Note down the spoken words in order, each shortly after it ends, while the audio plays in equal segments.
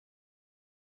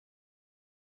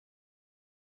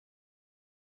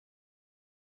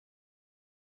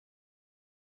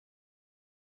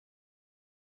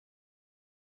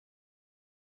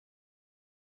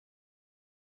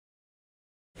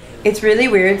It's really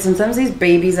weird. Sometimes these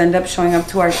babies end up showing up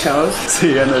to our shows.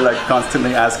 See, and they're like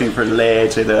constantly asking for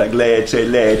leche. They're like leche,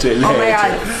 leche, leche. Oh my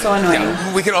god, it's so annoying.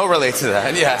 Yeah, we can all relate to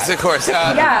that. Yes, of course.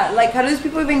 Yeah, like how do these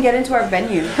people even get into our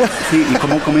venue? Sí, y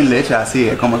cómo comen leche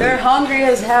así, como They're hungry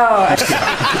as hell.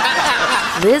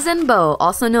 LIZN'BOW,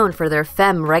 also known for their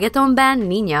femme reggaeton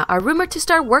band Niña, are rumored to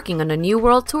start working on a new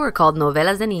world tour called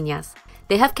Novelas de Niñas.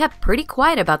 They have kept pretty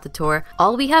quiet about the tour.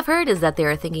 All we have heard is that they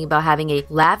are thinking about having a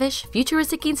lavish,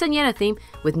 futuristic quinceañera theme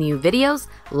with new videos,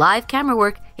 live camera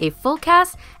work, a full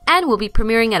cast, and will be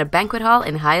premiering at a banquet hall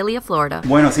in Hialeah, Florida.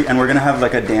 Bueno, sí, and we're gonna have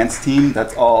like a dance team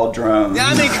that's all drums. Yeah,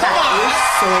 I mean, come on! We're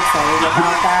so excited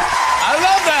about that. I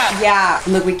love that! Yeah,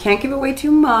 look, we can't give away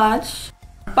too much,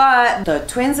 but the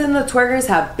twins and the twerkers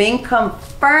have been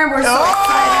confirmed. We're so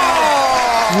excited.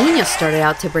 Niña started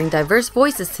out to bring diverse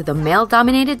voices to the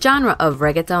male-dominated genre of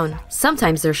reggaeton.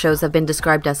 Sometimes their shows have been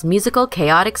described as musical,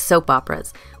 chaotic soap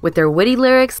operas. With their witty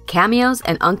lyrics, cameos,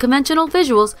 and unconventional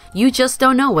visuals, you just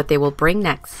don't know what they will bring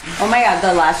next. Oh my god,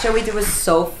 the last show we did was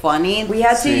so funny. We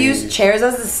had to use chairs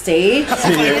as the stage.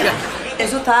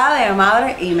 Eso estaba de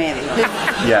madre y medio.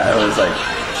 Yeah, it was like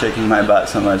shaking my butt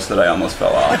so much that I almost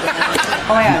fell off.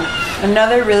 Oh my god.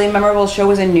 Another really memorable show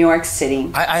was in New York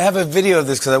City. I have a video of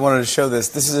this because I wanted to show this.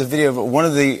 This is a video of one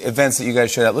of the events that you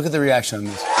guys showed up. Look at the reaction on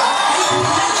this.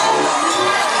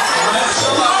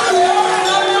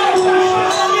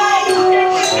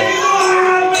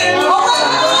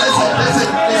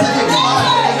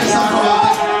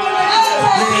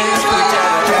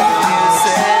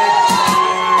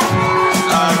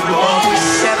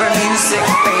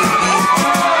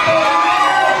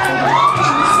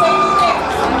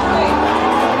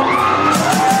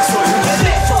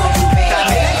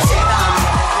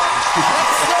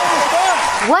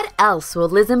 What else will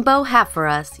LIZN'BOW have for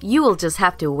us? You will just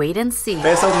have to wait and see.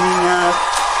 Besos,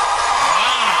 niñas.